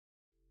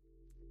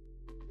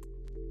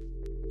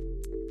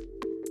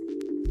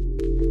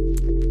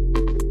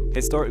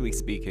Historically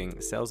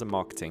speaking, sales and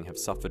marketing have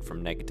suffered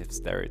from negative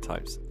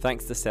stereotypes,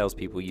 thanks to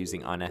salespeople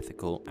using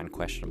unethical and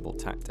questionable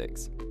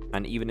tactics.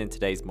 And even in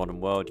today's modern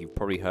world, you've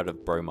probably heard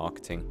of bro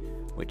marketing,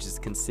 which is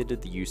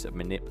considered the use of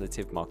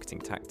manipulative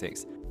marketing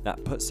tactics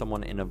that put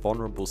someone in a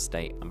vulnerable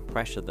state and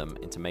pressure them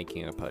into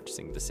making a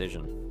purchasing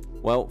decision.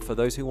 Well, for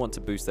those who want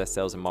to boost their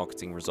sales and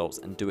marketing results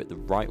and do it the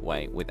right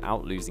way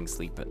without losing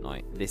sleep at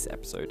night, this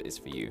episode is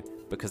for you.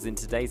 Because in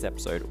today's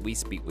episode, we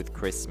speak with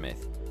Chris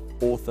Smith,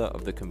 author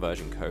of The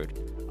Conversion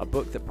Code, a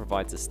book that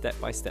provides a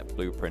step-by-step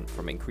blueprint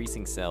from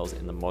increasing sales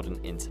in the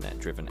modern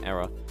internet-driven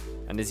era.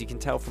 And as you can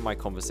tell from my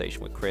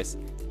conversation with Chris,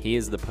 he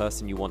is the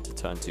person you want to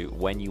turn to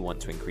when you want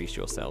to increase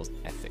your sales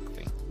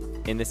ethically.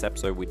 In this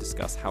episode, we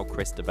discuss how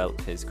Chris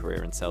developed his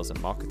career in sales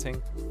and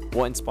marketing,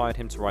 what inspired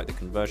him to write The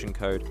Conversion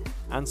Code,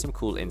 and some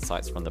cool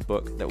insights from the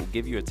book that will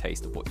give you a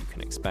taste of what you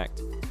can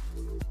expect.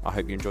 I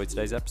hope you enjoyed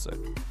today's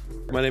episode.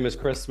 My name is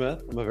Chris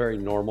Smith. I'm a very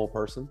normal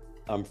person.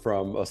 I'm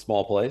from a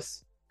small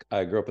place.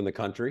 I grew up in the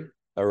country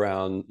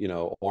around,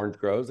 orange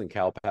groves and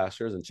cow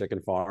pastures and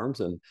chicken farms.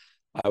 And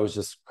I was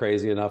just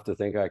crazy enough to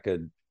think I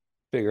could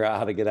figure out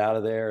how to get out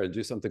of there and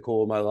do something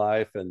cool in my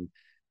life. And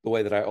the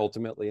way that I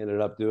ultimately ended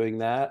up doing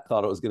that,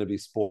 thought it was going to be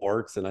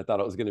sports and I thought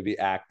it was going to be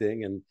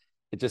acting. And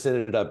it just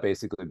ended up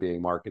basically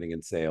being marketing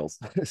and sales.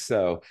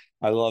 So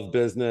I love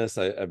business.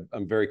 I'm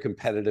very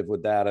competitive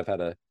with that. I've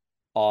had an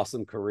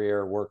awesome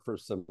career, worked for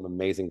some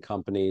amazing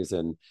companies.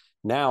 And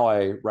now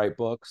I write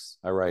books.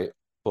 I write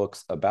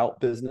books about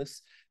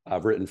business.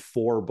 I've written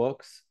 4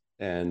 books,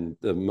 and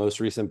the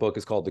most recent book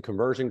is called The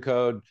Conversion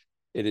Code.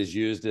 It is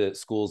used at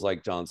schools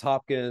like Johns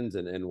Hopkins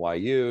and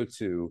NYU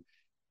to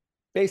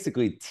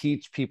basically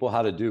teach people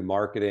how to do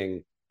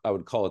marketing. I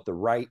would call it the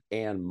right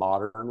and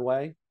modern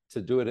way,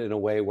 to do it in a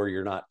way where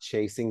you're not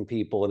chasing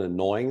people and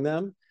annoying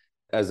them,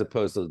 as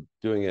opposed to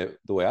doing it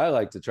the way I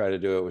like to try to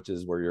do it, which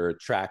is where you're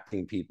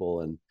attracting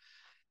people and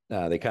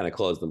they kind of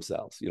close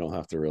themselves. You don't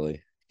have to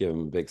really give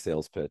them a big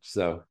sales pitch.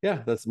 So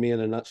yeah, that's me in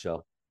a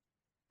nutshell.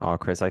 Oh,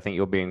 Chris, I think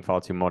you're being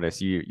far too modest.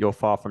 You're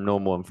far from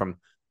normal, and from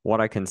what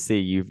I can see,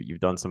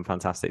 you've done some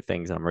fantastic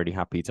things, and I'm really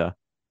happy to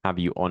have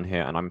you on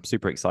here, and I'm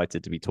super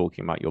excited to be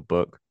talking about your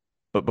book.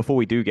 But before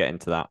we do get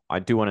into that, I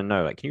do want to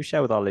know, can you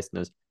share with our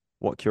listeners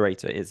what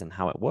Curator is and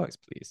how it works,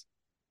 please?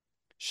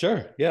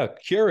 Sure. Yeah.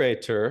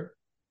 Curator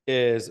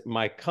is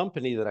my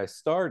company that I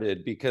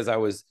started because I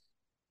was,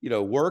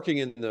 working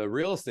in the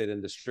real estate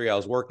industry. I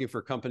was working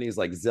for companies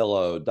like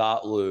Zillow,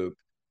 Dotloop,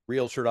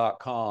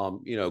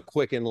 Realtor.com,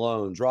 Quicken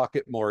Loans,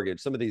 Rocket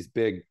Mortgage, some of these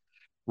big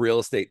real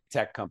estate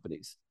tech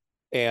companies.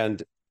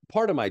 And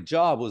part of my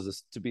job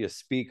was to be a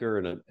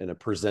speaker and a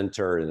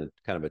presenter and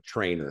kind of a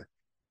trainer.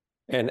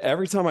 And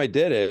every time I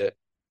did it,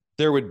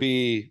 there would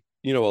be,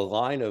 a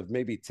line of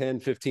maybe 10,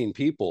 15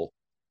 people,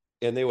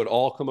 and they would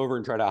all come over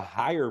and try to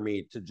hire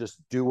me to just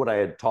do what I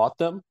had taught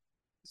them.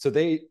 So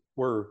they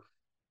were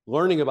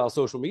learning about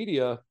social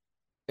media,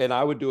 and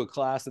I would do a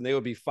class and they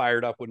would be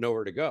fired up with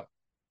nowhere to go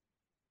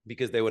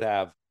because they would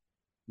have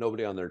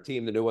nobody on their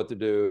team that knew what to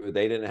do.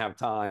 They didn't have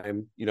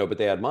time, but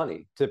they had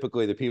money.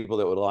 Typically, the people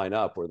that would line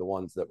up were the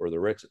ones that were the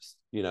richest,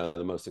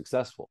 the most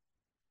successful.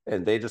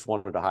 And they just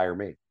wanted to hire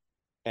me.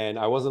 And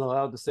I wasn't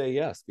allowed to say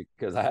yes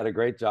because I had a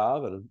great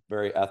job and a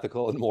very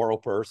ethical and moral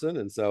person.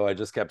 And so I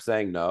just kept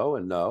saying no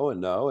and no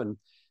and no. And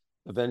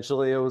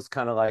eventually it was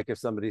kind of like if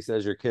somebody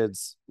says your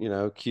kid's,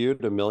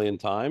 cute a million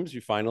times,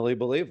 you finally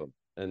believe them.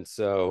 And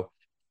so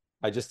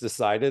I just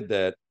decided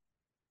that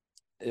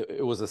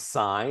it was a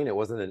sign. It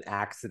wasn't an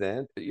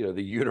accident. The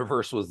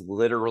universe was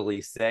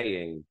literally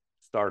saying,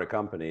 start a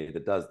company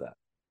that does that.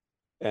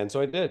 And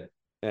so I did.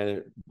 And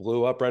it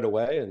blew up right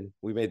away. And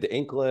we made the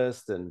Inc.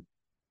 list, and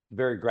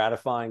very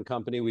gratifying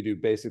company. We do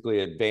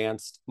basically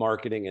advanced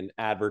marketing and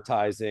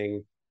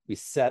advertising. We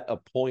set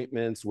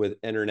appointments with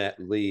internet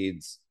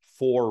leads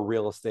for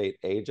real estate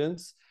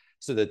agents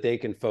so that they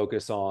can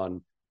focus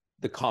on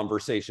the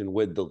conversation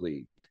with the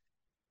lead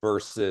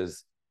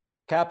versus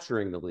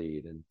capturing the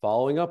lead and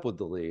following up with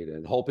the lead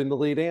and hoping the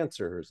lead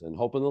answers and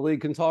hoping the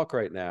lead can talk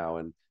right now.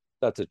 And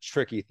that's a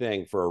tricky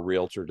thing for a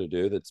realtor to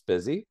do that's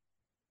busy.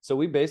 So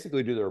we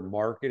basically do their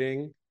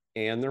marketing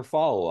and their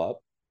follow-up,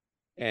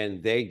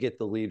 and they get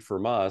the lead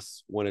from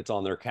us when it's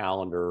on their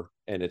calendar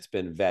and it's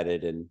been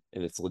vetted and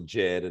it's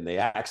legit and they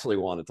actually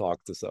want to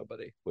talk to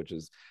somebody, which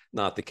is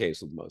not the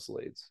case with most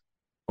leads.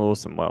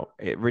 Awesome. Well,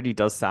 it really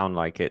does sound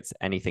like it's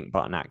anything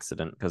but an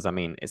accident, because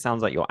it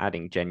sounds like you're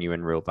adding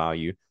genuine real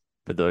value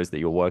for those that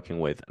you're working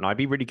with. And I'd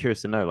be really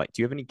curious to know, do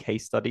you have any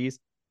case studies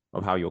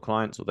of how your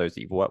clients or those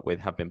that you've worked with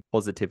have been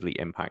positively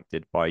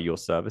impacted by your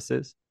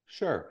services?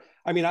 Sure.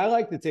 I mean, I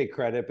like to take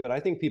credit, but I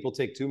think people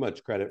take too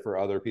much credit for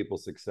other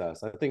people's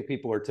success. I think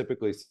people are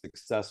typically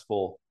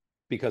successful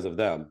because of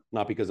them,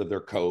 not because of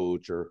their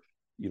coach or,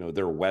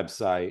 their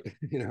website,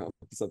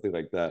 something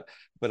like that.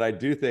 But I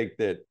do think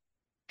that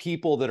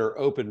people that are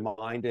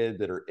open-minded,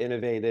 that are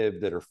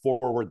innovative, that are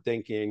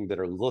forward-thinking, that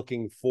are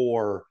looking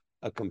for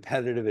a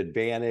competitive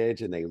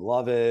advantage and they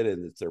love it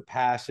and it's their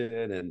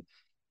passion and,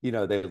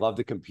 they love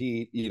to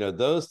compete,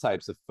 those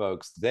types of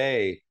folks,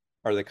 they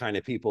are the kind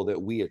of people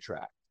that we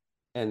attract.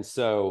 And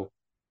so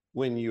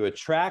when you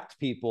attract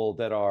people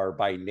that are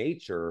by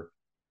nature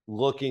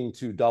looking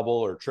to double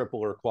or triple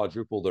or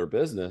quadruple their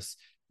business,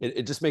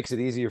 it just makes it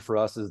easier for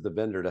us as the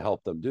vendor to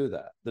help them do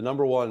that. The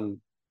number one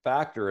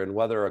factor in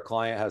whether a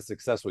client has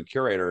success with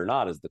Curaytor or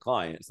not is the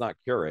client. It's not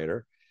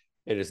Curaytor.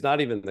 It is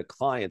not even the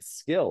client's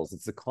skills.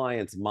 It's the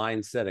client's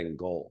mindset and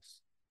goals.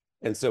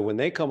 And so when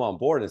they come on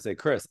board and say,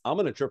 Chris, I'm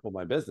going to triple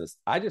my business,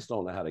 I just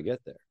don't know how to get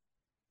there.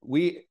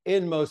 We,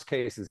 in most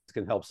cases,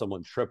 can help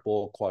someone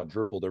triple,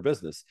 quadruple their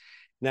business.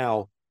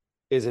 Now,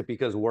 is it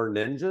because we're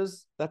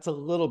ninjas? That's a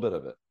little bit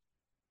of it.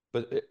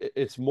 But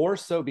it's more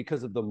so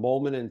because of the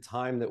moment in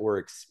time that we're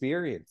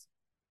experiencing.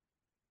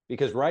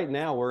 Because right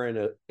now we're in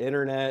an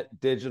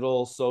internet,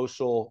 digital,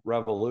 social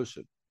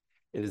revolution.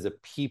 It is a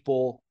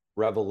people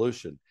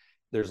revolution.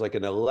 There's like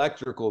an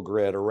electrical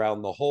grid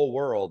around the whole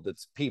world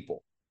that's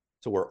people.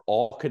 So we're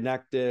all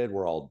connected.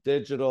 We're all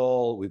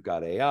digital. We've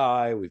got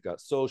AI. We've got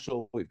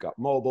social. We've got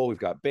mobile. We've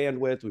got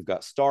bandwidth. We've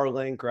got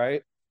Starlink,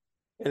 right?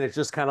 And it's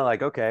just kind of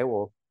like, okay,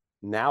 well,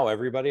 now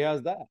everybody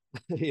has that,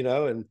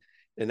 and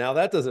now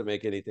that doesn't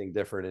make anything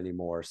different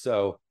anymore.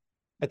 So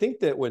I think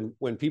that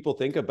when people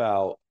think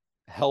about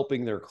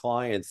helping their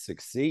clients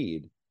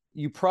succeed,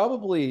 you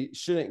probably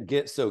shouldn't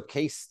get so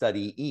case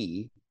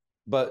study-y,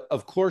 but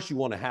of course you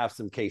want to have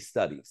some case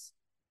studies,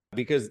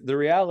 because the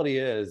reality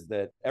is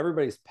that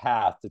everybody's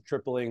path to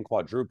tripling,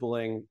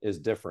 quadrupling is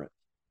different.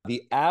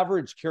 The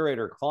average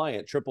Curaytor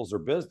client triples their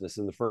business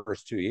in the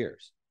first 2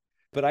 years.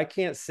 But I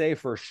can't say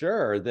for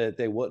sure that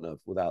they wouldn't have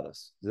without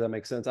us. Does that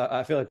make sense?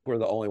 I feel like we're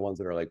the only ones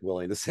that are like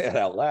willing to say it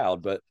out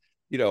loud. But,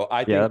 I Yeah,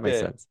 that think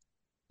makes that sense.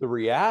 the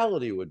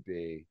reality would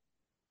be,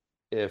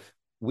 if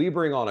we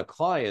bring on a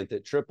client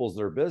that triples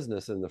their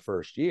business in the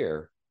first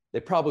year, they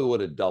probably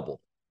would have doubled.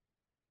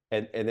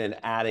 And then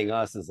adding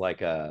us is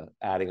like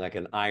adding like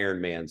an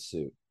Iron Man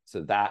suit.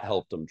 So that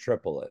helped them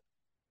triple it.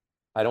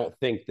 I don't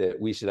think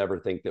that we should ever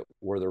think that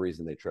we're the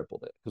reason they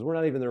tripled it, because we're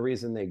not even the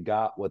reason they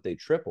got what they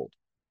tripled.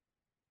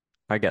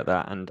 I get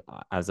that. And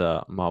as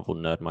a Marvel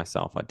nerd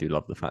myself, I do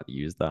love the fact that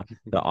you use the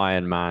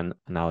Iron Man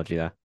analogy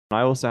there. And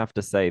I also have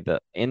to say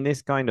that in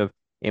this kind of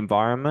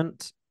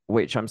environment,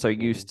 which I'm so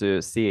used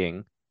to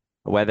seeing,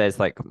 where there's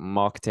like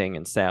marketing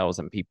and sales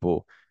and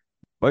people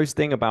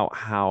boasting about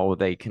how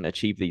they can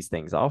achieve these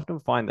things, I often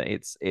find that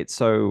it's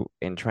so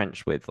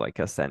entrenched with like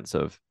a sense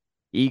of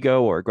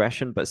ego or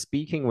aggression. But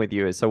speaking with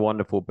you is so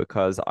wonderful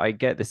because I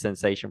get the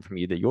sensation from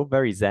you that you're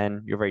very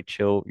zen, you're very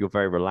chill, you're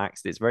very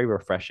relaxed. It's very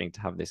refreshing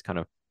to have this kind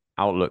of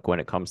outlook when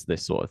it comes to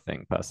this sort of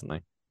thing,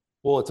 personally.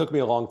 Well, it took me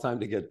a long time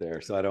to get there,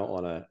 so I don't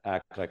want to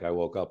act like I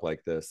woke up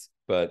like this.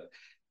 But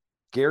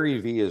Gary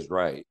Vee is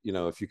right.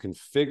 If you can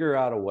figure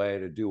out a way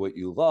to do what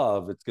you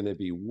love, it's going to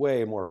be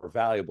way more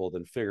valuable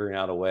than figuring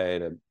out a way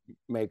to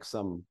make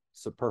some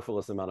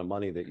superfluous amount of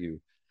money that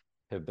you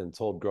have been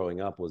told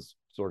growing up was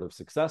sort of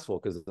successful.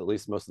 Because at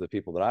least most of the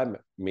people that I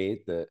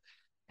meet that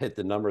hit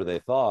the number they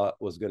thought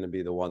was going to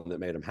be the one that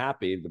made them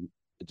happy,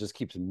 it just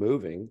keeps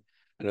moving.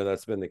 I know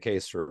that's been the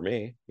case for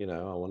me. I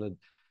want to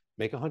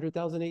make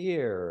 100,000 a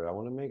year. I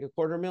want to make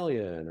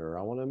 $250,000, or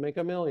I want to make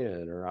 $1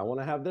 million, or I want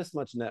to have this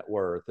much net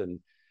worth. And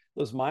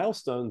those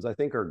milestones, I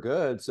think, are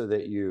good so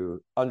that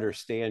you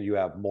understand you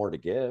have more to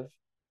give.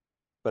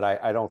 But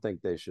I don't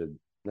think they should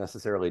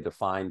necessarily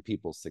define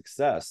people's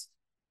success.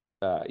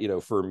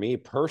 For me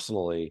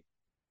personally,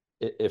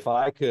 if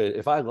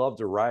I love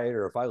to write,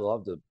 or if I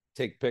love to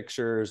take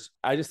pictures,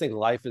 I just think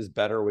life is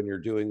better when you're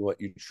doing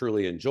what you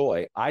truly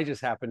enjoy. I just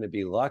happen to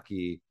be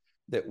lucky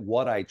that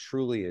what I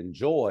truly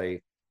enjoy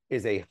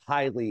is a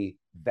highly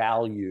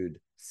valued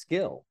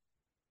skill.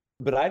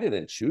 But I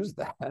didn't choose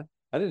that.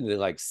 I didn't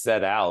like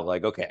set out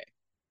like, okay,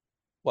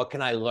 what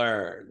can I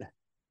learn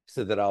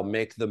so that I'll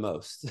make the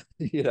most?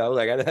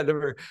 Like I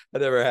never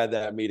had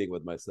that meeting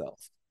with myself.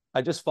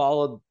 I just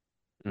followed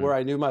where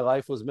I knew my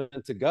life was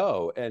meant to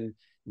go. And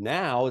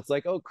now it's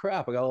like, oh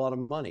crap, I got a lot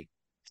of money.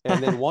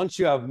 And then once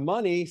you have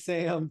money,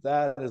 Sam,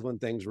 that is when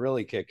things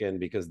really kick in,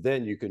 because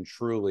then you can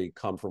truly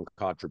come from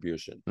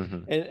contribution. Mm-hmm.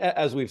 And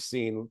as we've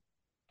seen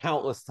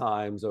countless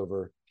times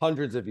over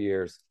hundreds of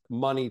years,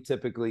 money,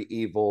 typically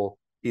evil,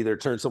 either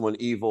turns someone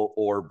evil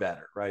or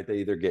better, right? They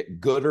either get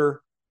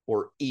gooder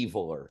or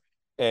eviler.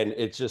 And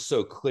it's just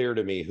so clear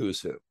to me who's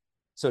who.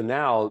 So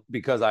now,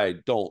 because I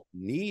don't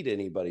need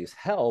anybody's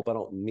help, I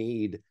don't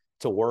need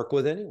to work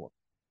with anyone.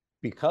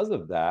 Because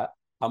of that,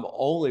 I'm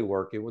only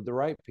working with the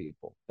right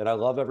people. And I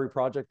love every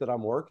project that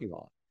I'm working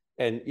on.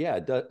 And yeah,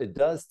 it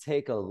does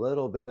take a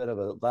little bit of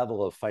a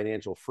level of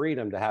financial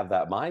freedom to have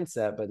that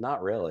mindset, but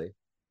not really.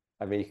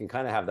 I mean, you can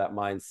kind of have that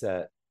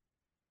mindset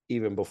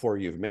even before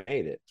you've made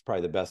it. It's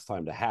probably the best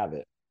time to have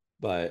it.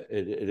 But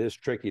it is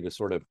tricky to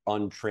sort of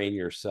untrain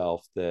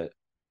yourself that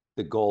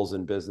the goals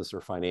in business are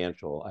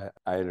financial.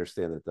 I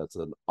understand that that's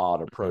an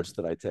odd approach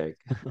that I take.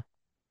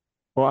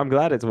 Well, I'm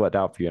glad it's worked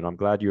out for you, and I'm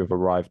glad you have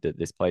arrived at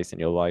this place in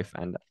your life,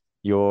 and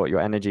your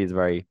energy is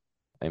very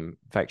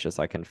infectious.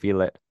 I can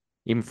feel it.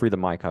 Even through the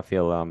mic, I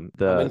feel I'm in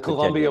the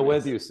Colombia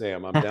with you,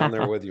 Sam. I'm down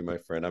there with you, my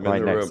friend. I'm in right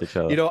the next room. to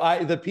each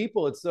other. The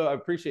people, I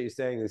appreciate you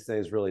saying these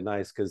things really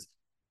nice, because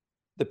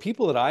the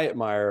people that I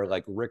admire,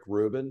 like Rick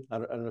Rubin. I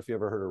don't know if you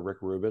ever heard of Rick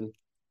Rubin.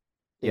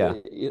 Yeah.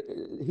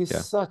 He's Yeah.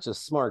 such a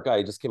smart guy.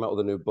 He just came out with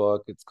a new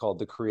book. It's called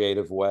The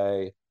Creative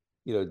Way.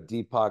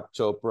 Deepak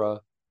Chopra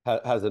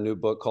has a new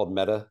book called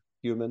Meta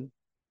Human.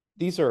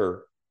 These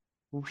are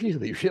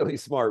really, really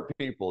smart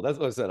people. That's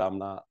what I said. I'm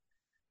not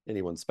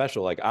anyone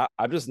special. Like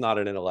I'm just not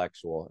an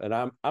intellectual, and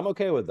I'm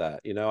okay with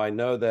that. I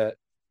know that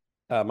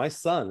my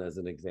son, as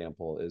an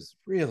example, is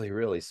really,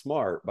 really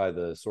smart by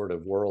the sort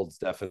of world's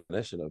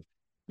definition of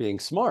being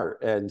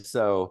smart. And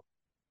so,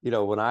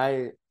 when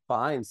I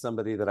find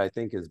somebody that I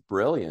think is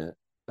brilliant,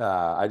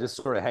 I just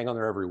sort of hang on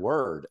their every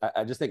word.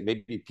 I just think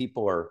maybe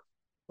people are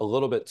a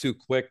little bit too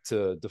quick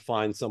to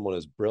define someone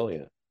as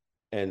brilliant.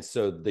 And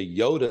so the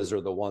Yodas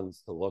are the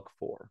ones to look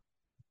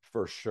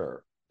for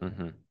sure.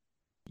 Hmm.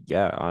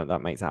 Yeah,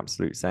 that makes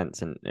absolute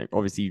sense. And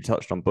obviously, you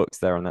touched on books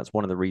there, and that's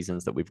one of the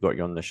reasons that we've got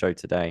you on the show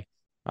today.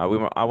 I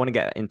want to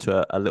get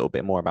into a little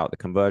bit more about the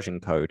conversion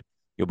code,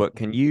 your book.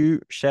 Can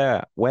you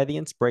share where the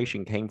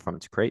inspiration came from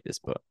to create this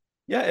book?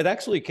 Yeah, it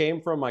actually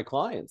came from my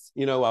clients.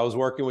 I was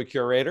working with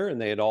Curator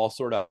and they had all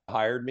sort of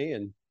hired me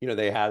and,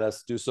 they had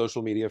us do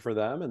social media for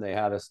them and they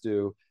had us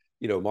do,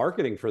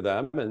 marketing for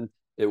them and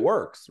it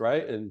works,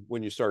 right? And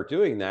when you start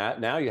doing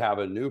that, now you have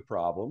a new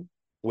problem,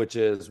 which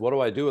is what do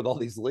I do with all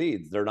these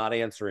leads? They're not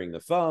answering the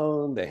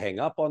phone. They hang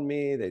up on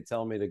me. They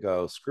tell me to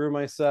go screw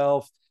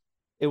myself.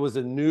 It was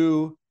a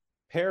new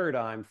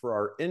paradigm for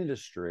our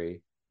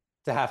industry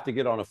to have to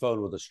get on a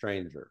phone with a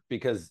stranger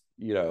because,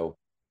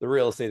 the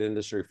real estate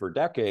industry for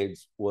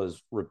decades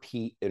was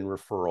repeat and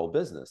referral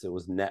business. It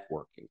was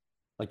networking.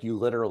 Like you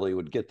literally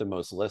would get the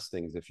most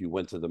listings if you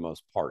went to the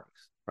most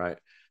parties, right?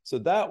 So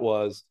that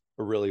was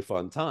a really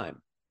fun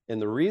time. And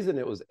the reason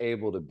it was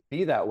able to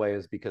be that way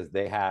is because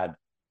they had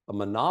a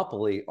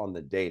monopoly on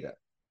the data.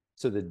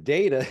 So the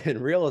data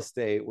in real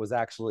estate was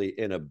actually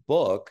in a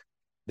book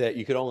that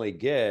you could only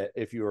get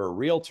if you were a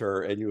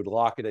realtor and you would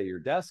lock it at your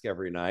desk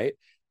every night.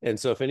 And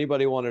so if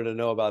anybody wanted to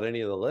know about any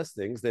of the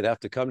listings, they'd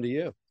have to come to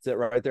you, sit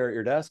right there at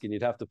your desk, and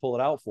you'd have to pull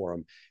it out for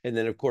them. And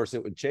then, of course,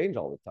 it would change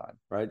all the time,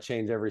 right?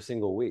 Change every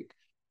single week.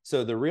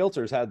 So the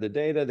realtors had the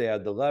data, they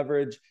had the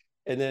leverage.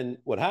 And then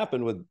what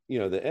happened with,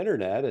 the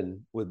internet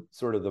and with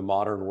sort of the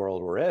modern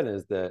world we're in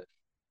is that,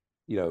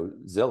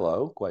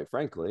 Zillow, quite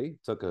frankly,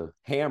 took a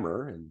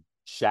hammer and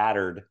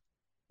shattered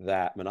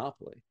that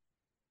monopoly.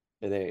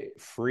 And they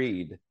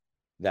freed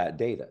that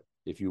data,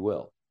 if you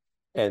will,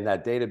 and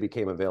that data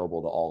became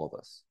available to all of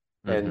us.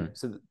 And Hmm.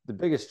 so the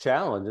biggest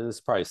challenge, and this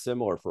is probably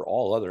similar for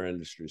all other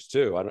industries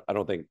too. I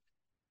don't think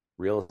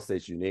real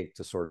estate's unique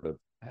to sort of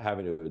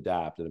having to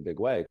adapt in a big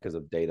way because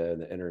of data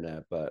and the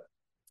internet. But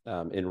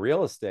in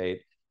real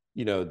estate,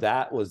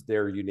 that was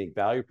their unique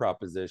value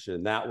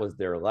proposition. That was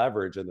their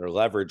leverage, and their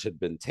leverage had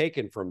been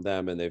taken from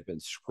them, and they've been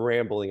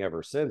scrambling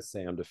ever since,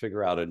 Sam, to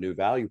figure out a new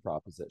value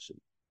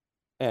proposition.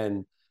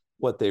 And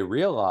what they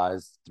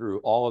realized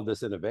through all of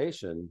this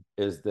innovation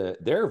is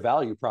that their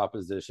value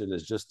proposition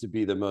is just to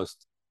be the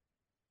most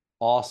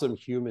awesome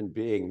human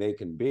being they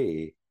can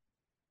be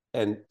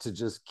and to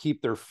just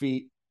keep their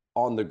feet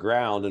on the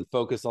ground and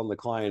focus on the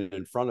client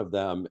in front of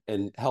them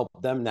and help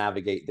them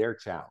navigate their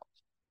challenge.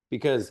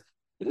 Because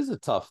it is a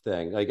tough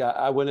thing. Like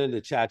I went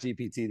into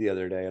ChatGPT the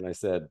other day and I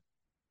said,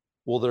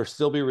 will there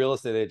still be real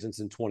estate agents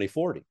in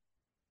 2040?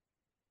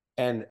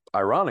 And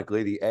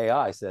ironically, the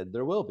AI said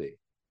there will be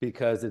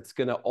because it's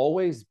going to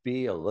always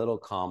be a little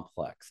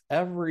complex.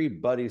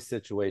 Everybody's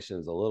situation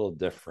is a little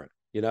different,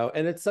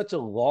 and it's such a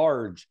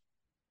large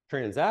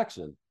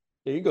transaction.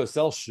 You can go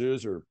sell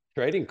shoes or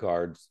trading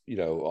cards,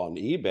 on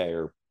eBay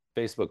or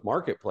Facebook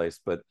Marketplace,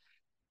 but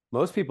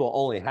most people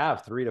only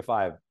have 3 to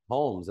 5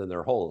 homes in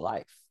their whole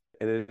life.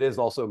 And it is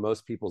also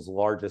most people's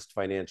largest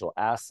financial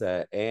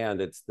asset.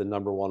 And it's the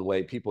number one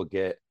way people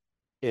get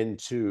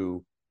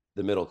into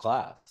the middle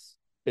class.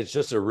 It's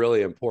just a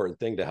really important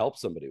thing to help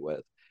somebody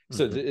with.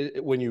 So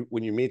when you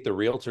meet the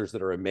realtors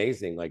that are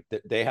amazing, like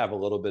they have a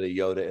little bit of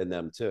Yoda in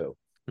them too,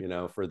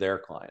 for their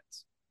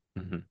clients.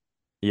 Hmm.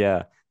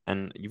 Yeah.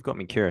 And you've got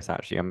me curious,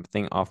 actually. I'm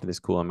thinking after this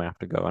call, I'm going to have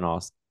to go and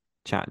ask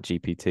Chat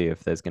GPT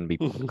if there's going to be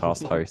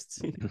podcast hosts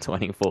in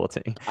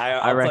 2040. I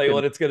I'll tell you reckon.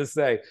 what it's going to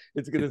say.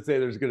 It's going to say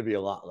there's going to be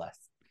a lot less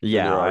than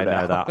Yeah, there are I know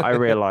now. that. I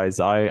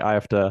realize I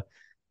have to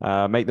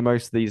make the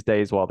most of these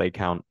days while they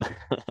count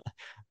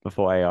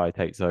before AI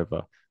takes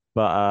over.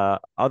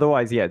 But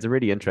otherwise, yeah, it's a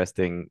really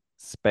interesting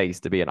space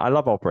to be in. I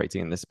love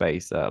operating in this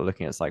space,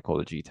 looking at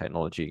psychology,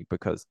 technology,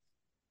 because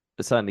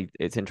certainly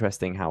it's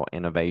interesting how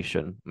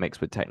innovation mixed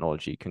with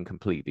technology can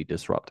completely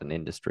disrupt an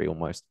industry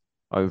almost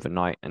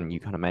overnight. And you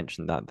kind of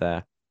mentioned that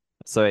there.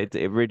 So it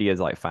really is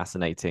like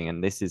fascinating.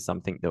 And this is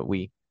something that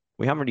we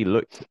haven't really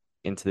looked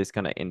into this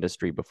kind of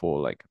industry before,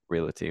 like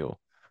realty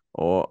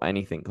or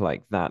anything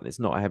like that. It's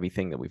not a heavy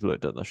thing that we've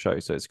looked at the show.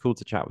 So it's cool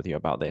to chat with you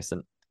about this.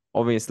 And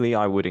obviously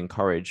I would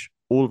encourage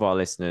all of our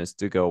listeners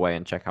to go away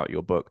and check out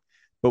your book.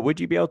 But would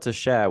you be able to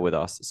share with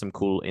us some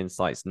cool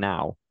insights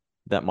now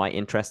that might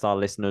interest our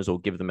listeners or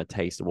give them a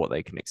taste of what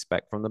they can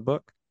expect from the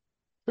book?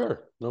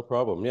 Sure, no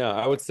problem. Yeah,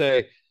 I would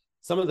say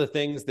some of the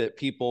things that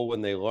people,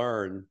 when they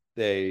learn,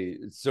 they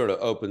sort of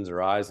opens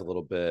their eyes a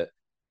little bit.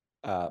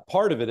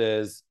 Part of it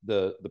is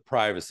the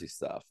privacy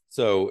stuff.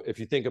 So if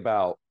you think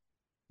about,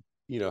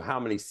 how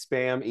many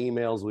spam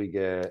emails we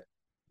get,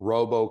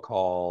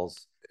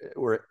 robocalls,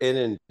 we're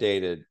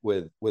inundated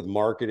with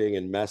marketing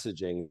and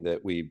messaging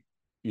that we,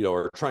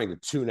 are trying to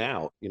tune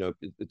out.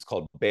 It's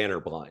called banner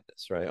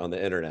blindness, right? On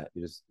the internet,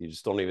 you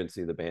just don't even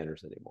see the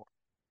banners anymore.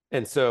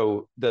 And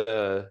so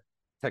the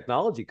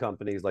technology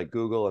companies like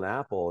Google and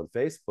Apple and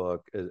Facebook,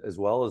 as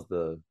well as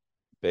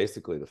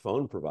basically the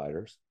phone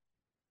providers,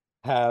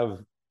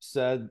 have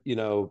said,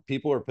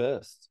 people are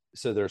pissed.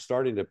 So they're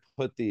starting to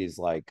put these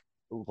like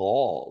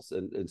laws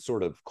and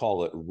sort of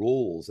call it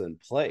rules in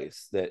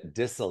place that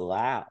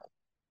disallow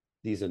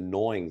these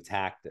annoying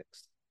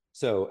tactics.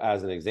 So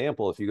as an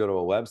example, if you go to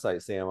a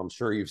website, Sam, I'm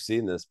sure you've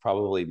seen this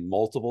probably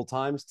multiple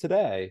times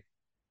today,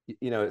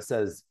 it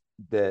says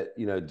that,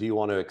 do you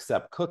want to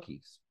accept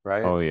cookies?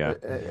 Right. Oh yeah.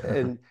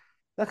 And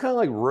that kind of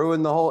like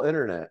ruined the whole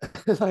internet.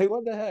 Like,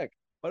 what the heck?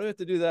 Why do we have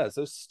to do that? It's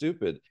so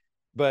stupid.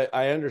 But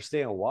I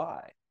understand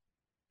why.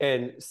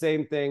 And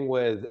same thing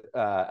with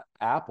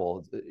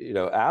Apple.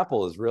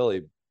 Apple is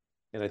really,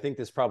 and I think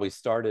this probably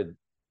started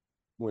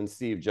when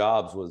Steve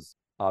Jobs was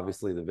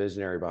obviously the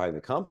visionary behind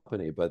the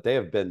company, but they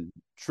have been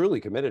truly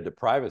committed to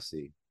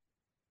privacy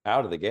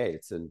out of the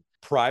gates. And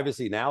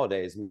privacy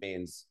nowadays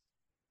means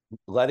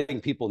letting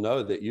people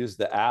know that use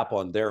the app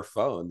on their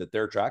phone that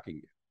they're tracking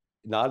you.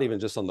 Not even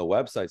just on the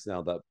websites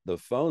now, that the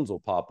phones will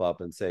pop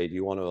up and say, do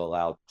you want to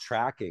allow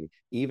tracking?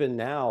 Even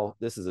now,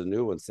 this is a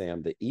new one,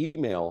 Sam, the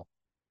email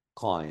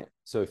client.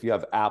 So if you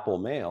have Apple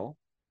Mail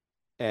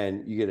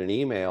and you get an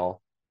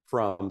email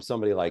from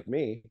somebody like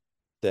me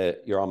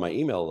that you're on my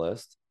email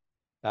list,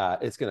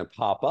 it's going to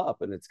pop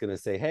up and it's going to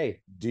say,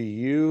 hey, do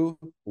you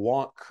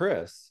want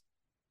Chris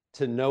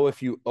to know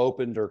if you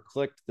opened or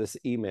clicked this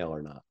email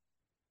or not?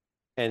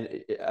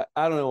 And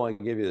I don't want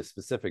to give you the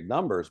specific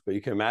numbers, but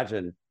you can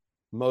imagine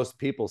most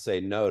people say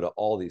no to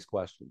all these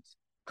questions.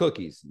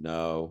 Cookies,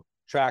 no.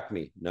 Track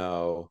me,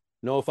 no.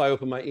 No, if I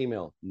open my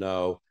email,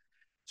 no.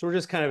 So we're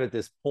just kind of at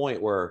this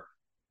point where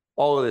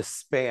all of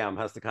this spam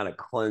has to kind of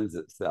cleanse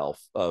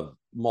itself of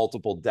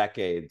multiple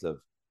decades of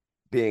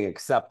being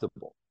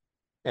acceptable.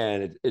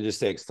 And it just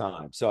takes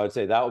time. So I'd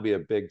say that would be a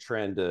big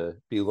trend to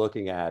be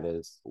looking at,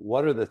 is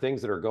what are the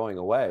things that are going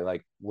away?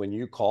 Like when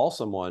you call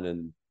someone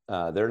and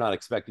they're not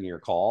expecting your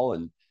call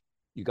and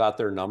you got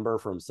their number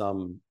from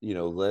some,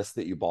 list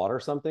that you bought or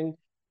something.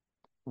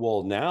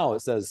 Well, now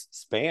it says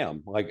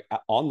spam, like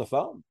on the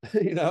phone.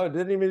 It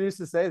didn't even used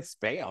to say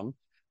spam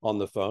on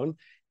the phone.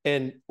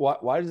 And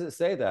why does it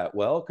say that?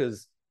 Well,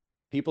 because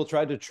people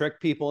tried to trick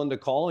people into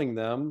calling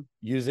them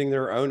using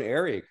their own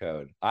area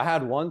code. I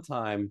had one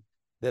time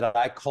that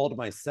I called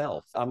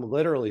myself. I'm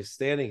literally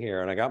standing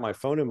here and I got my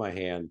phone in my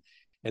hand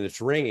and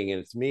it's ringing and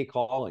it's me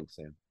calling,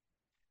 Sam,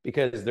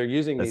 because they're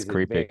using That's these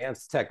creepy.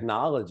 advanced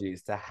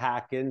technologies to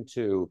hack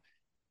into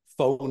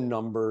phone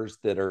numbers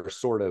that are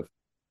sort of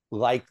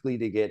likely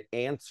to get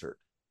answered.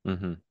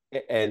 Mm-hmm.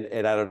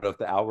 And I don't know if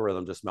the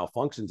algorithm just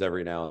malfunctions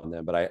every now and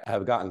then, but I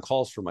have gotten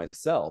calls for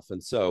myself.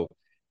 And so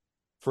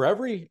for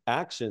every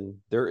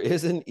action, there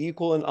is an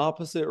equal and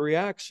opposite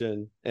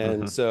reaction.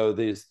 And Mm-hmm. so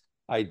these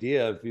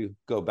idea, if you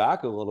go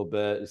back a little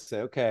bit and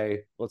say,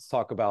 okay, let's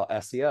talk about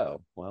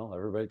SEO. Well,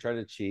 everybody tried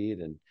to cheat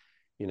and,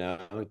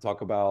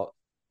 talk about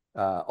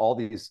all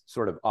these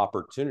sort of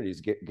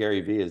opportunities.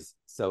 Gary Vee is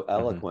so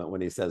eloquent when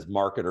he says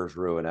marketers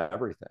ruin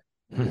everything.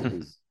 Mm-hmm.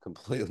 He's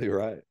completely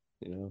right.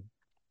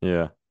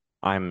 Yeah,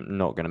 I'm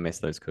not gonna miss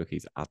those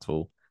cookies at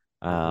all.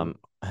 Mm-hmm. Um,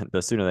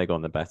 the sooner they go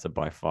on, the better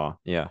by far.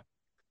 Yeah,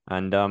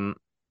 and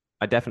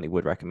I definitely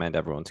would recommend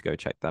everyone to go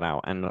check that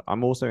out. And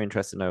I'm also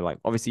interested to know, like,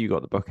 obviously you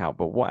got the book out,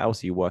 but what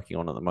else are you working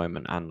on at the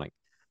moment? And like,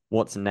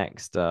 what's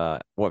next?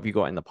 What have you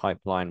got in the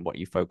pipeline? What are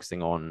you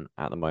focusing on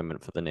at the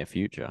moment for the near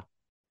future?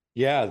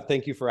 Yeah,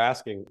 thank you for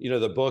asking.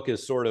 The book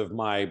is sort of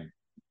my,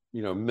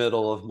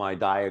 middle of my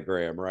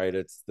diagram, right?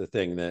 It's the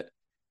thing that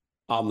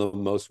I'm the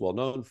most well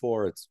known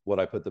for. It's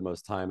what I put the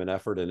most time and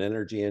effort and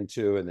energy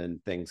into. And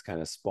then things kind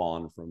of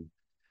spawn from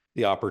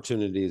the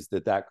opportunities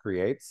that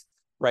creates.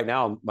 Right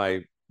now,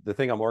 the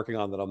thing I'm working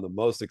on that I'm the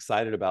most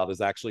excited about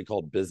is actually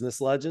called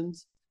Business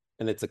Legends.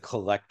 And it's a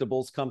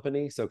collectibles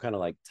company. So kind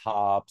of like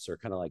Tops or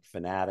kind of like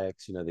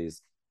Fanatics,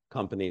 these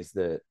companies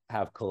that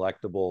have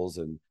collectibles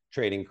and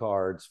trading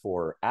cards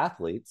for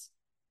athletes.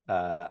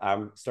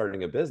 I'm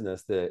starting a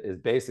business that is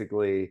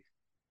basically,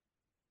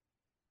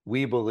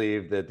 we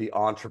believe that the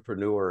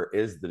entrepreneur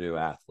is the new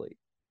athlete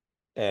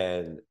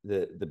and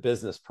the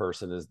business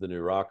person is the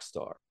new rock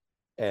star.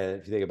 And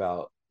if you think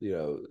about,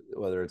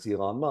 whether it's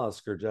Elon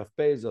Musk or Jeff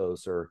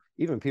Bezos or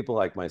even people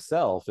like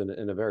myself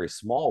in a very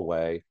small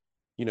way,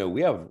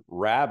 we have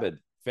rabid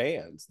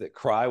fans that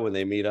cry when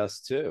they meet us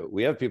too.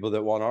 We have people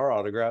that want our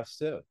autographs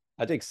too.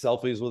 I take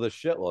selfies with a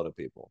shitload of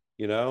people.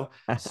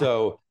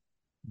 So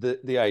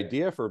the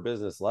idea for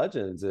Business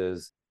Legends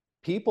is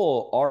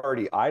people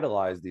already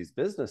idolize these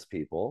business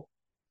people.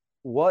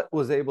 What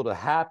was able to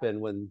happen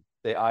when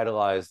they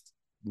idolized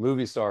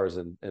movie stars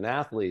and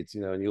athletes,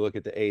 and you look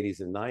at the 80s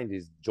and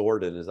 90s,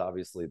 Jordan is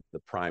obviously the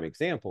prime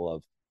example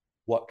of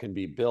what can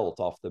be built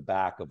off the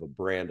back of a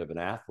brand of an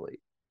athlete.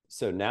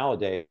 So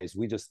nowadays,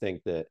 we just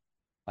think that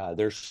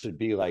there should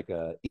be like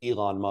a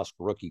Elon Musk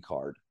rookie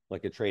card,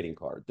 like a trading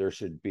card. There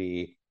should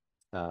be,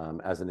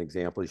 as an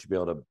example, you should be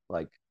able to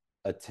like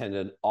attend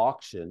an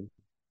auction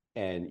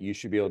and you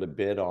should be able to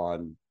bid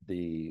on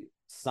the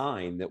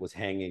sign that was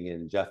hanging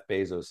in Jeff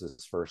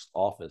Bezos's first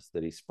office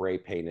that he spray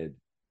painted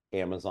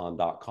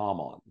Amazon.com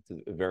on. It's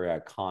a very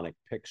iconic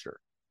picture.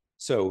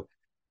 So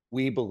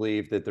we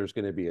believe that there's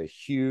going to be a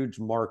huge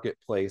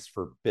marketplace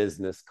for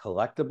business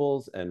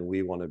collectibles, and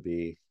we want to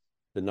be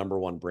the number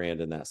one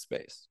brand in that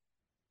space.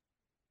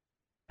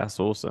 That's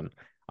awesome.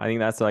 I think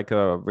that's like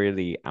a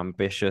really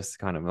ambitious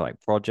kind of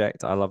like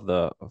project. I love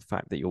the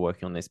fact that you're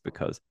working on this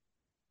because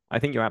I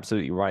think you're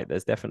absolutely right.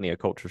 There's definitely a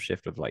cultural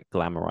shift of like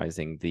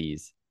glamorizing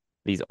these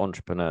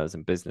entrepreneurs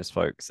and business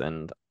folks,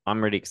 and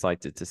I'm really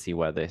excited to see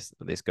where this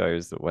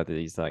goes, whether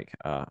these like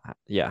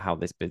how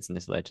this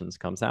business legends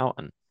comes out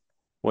and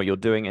what you're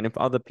doing. And if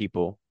other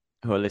people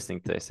who are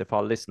listening to this, if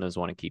our listeners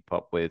want to keep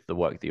up with the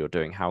work that you're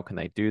doing, how can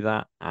they do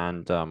that?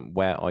 And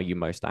where are you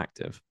most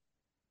active?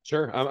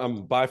 Sure.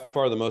 I'm by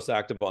far the most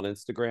active on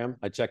Instagram.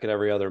 I check it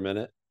every other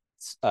minute.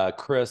 It's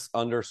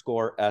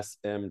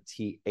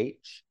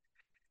Chris_SMTH.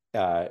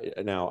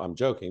 Now I'm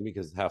joking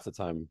because half the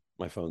time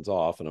my phone's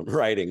off and I'm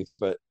writing,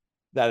 but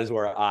that is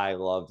where I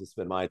love to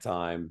spend my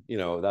time.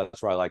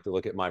 That's where I like to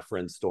look at my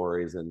friends'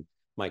 stories, and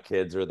my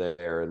kids are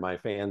there and my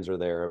fans are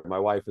there. My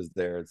wife is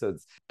there. And so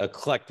it's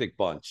eclectic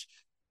bunch.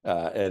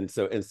 And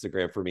so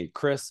Instagram for me,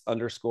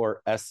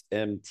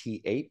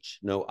 Chris_SMTH,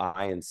 no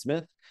I in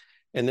Smith.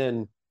 And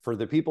then for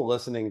the people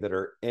listening that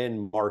are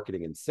in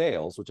marketing and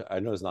sales, which I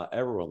know is not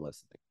everyone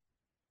listening,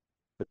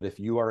 but if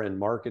you are in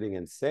marketing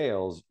and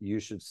sales, you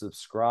should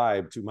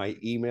subscribe to my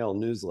email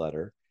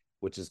newsletter,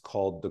 which is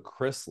called the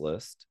Chris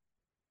List.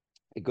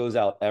 It goes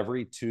out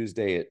every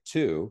Tuesday at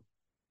 2,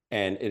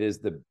 and it is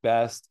the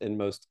best and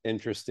most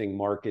interesting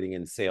marketing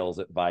and sales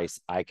advice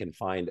I can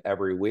find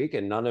every week,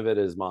 and none of it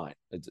is mine.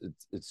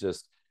 It's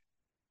just,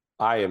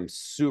 I am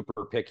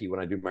super picky when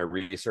I do my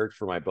research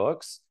for my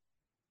books.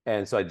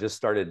 And so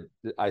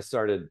I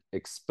started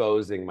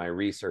exposing my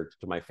research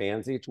to my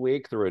fans each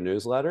week through a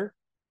newsletter.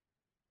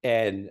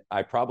 And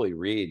I probably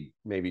read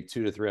maybe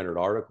 200 to 300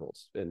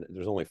 articles, and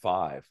there's only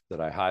 5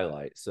 that I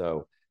highlight.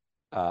 So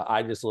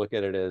I just look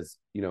at it as,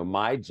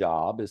 my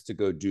job is to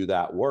go do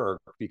that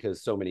work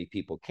because so many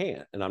people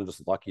can't. And I'm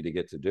just lucky to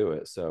get to do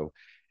it. So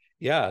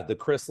yeah, the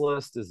Chris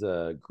List is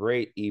a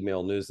great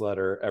email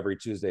newsletter every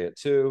Tuesday at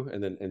 2.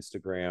 And then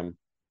Instagram,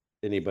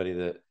 anybody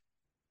that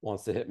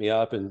wants to hit me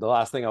up. And the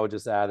last thing I would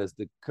just add is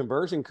the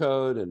conversion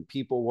code and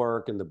people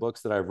work and the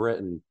books that I've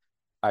written,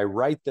 I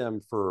write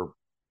them for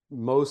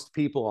most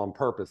people on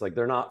purpose. Like,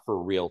 they're not for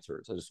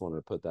realtors. I just wanted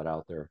to put that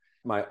out there.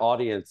 My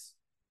audience,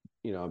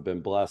 I've been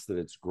blessed that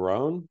it's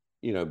grown,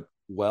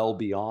 well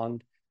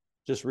beyond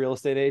just real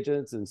estate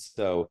agents. And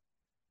so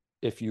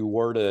if you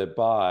were to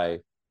buy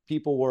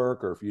people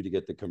work, or if you to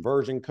get the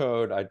conversion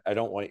code, I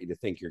don't want you to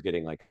think you're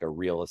getting like a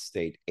real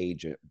estate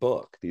agent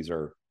book. These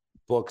are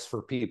books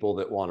for people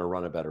that want to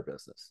run a better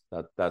business.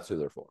 That's who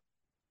they're for.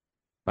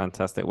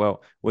 Fantastic.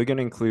 Well, we're going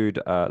to include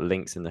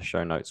links in the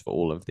show notes for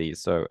all of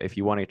these. So if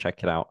you want to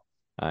check it out,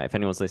 if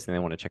anyone's listening, they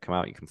want to check them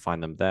out, you can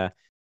find them there.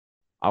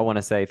 I want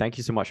to say thank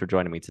you so much for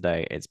joining me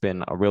today. It's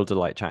been a real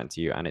delight chatting to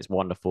you, and it's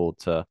wonderful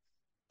to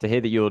hear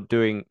that you're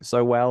doing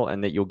so well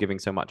and that you're giving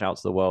so much out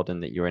to the world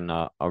and that you're in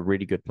a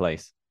really good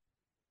place.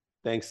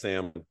 Thanks,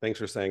 Sam. Thanks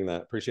for saying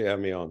that. Appreciate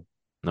having me on.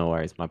 No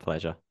worries. My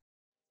pleasure.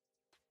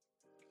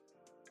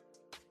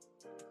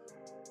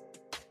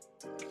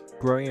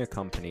 Growing a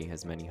company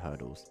has many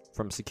hurdles,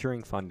 from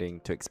securing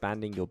funding to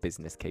expanding your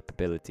business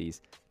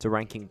capabilities to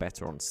ranking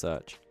better on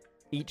search.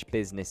 Each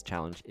business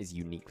challenge is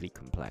uniquely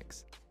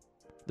complex.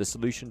 The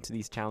solution to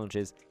these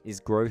challenges is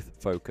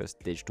growth-focused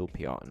digital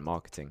PR and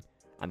marketing,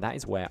 and that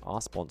is where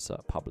our sponsor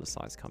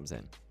Publicize comes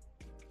in.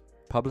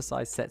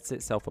 Publicize sets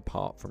itself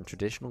apart from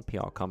traditional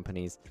PR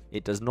companies.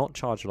 It does not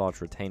charge large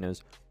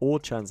retainers or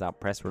churns out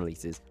press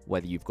releases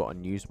whether you've got a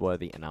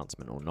newsworthy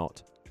announcement or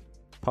not.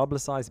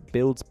 Publicize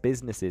builds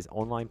businesses'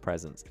 online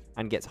presence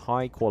and gets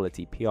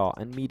high-quality PR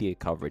and media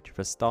coverage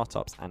for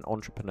startups and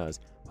entrepreneurs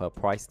who are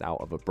priced out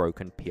of a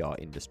broken PR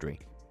industry.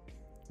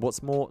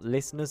 What's more,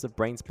 listeners of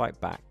Brainspike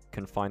Back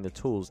can find the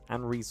tools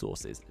and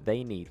resources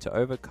they need to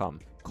overcome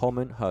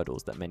common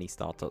hurdles that many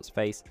startups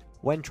face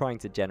when trying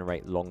to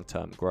generate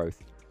long-term growth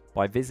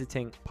by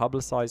visiting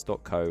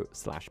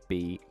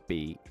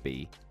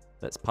publicize.co/BBB.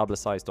 That's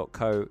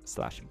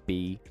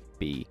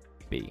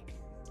publicize.co/BBB.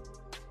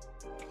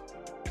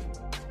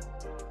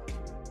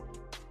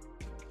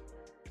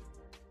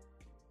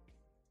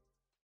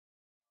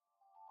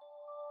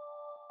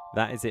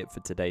 That is it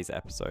for today's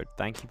episode.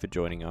 Thank you for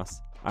joining us.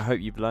 I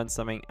hope you've learned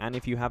something, and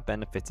if you have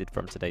benefited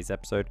from today's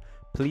episode,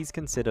 please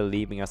consider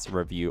leaving us a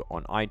review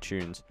on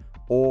iTunes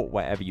or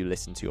wherever you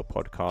listen to your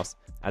podcast,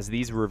 as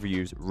these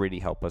reviews really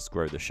help us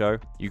grow the show.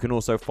 You can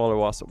also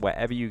follow us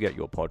wherever you get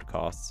your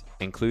podcasts,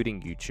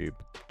 including YouTube.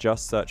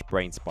 Just search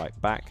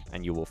BrainSpike Back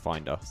and you will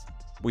find us.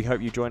 We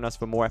hope you join us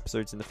for more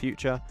episodes in the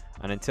future,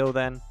 and until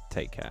then,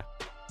 take care.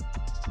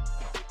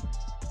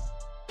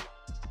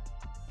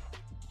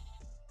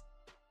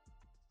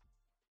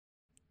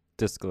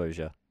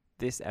 Disclosure.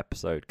 This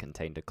episode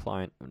contained a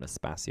client of an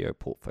Espacio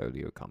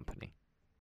portfolio company.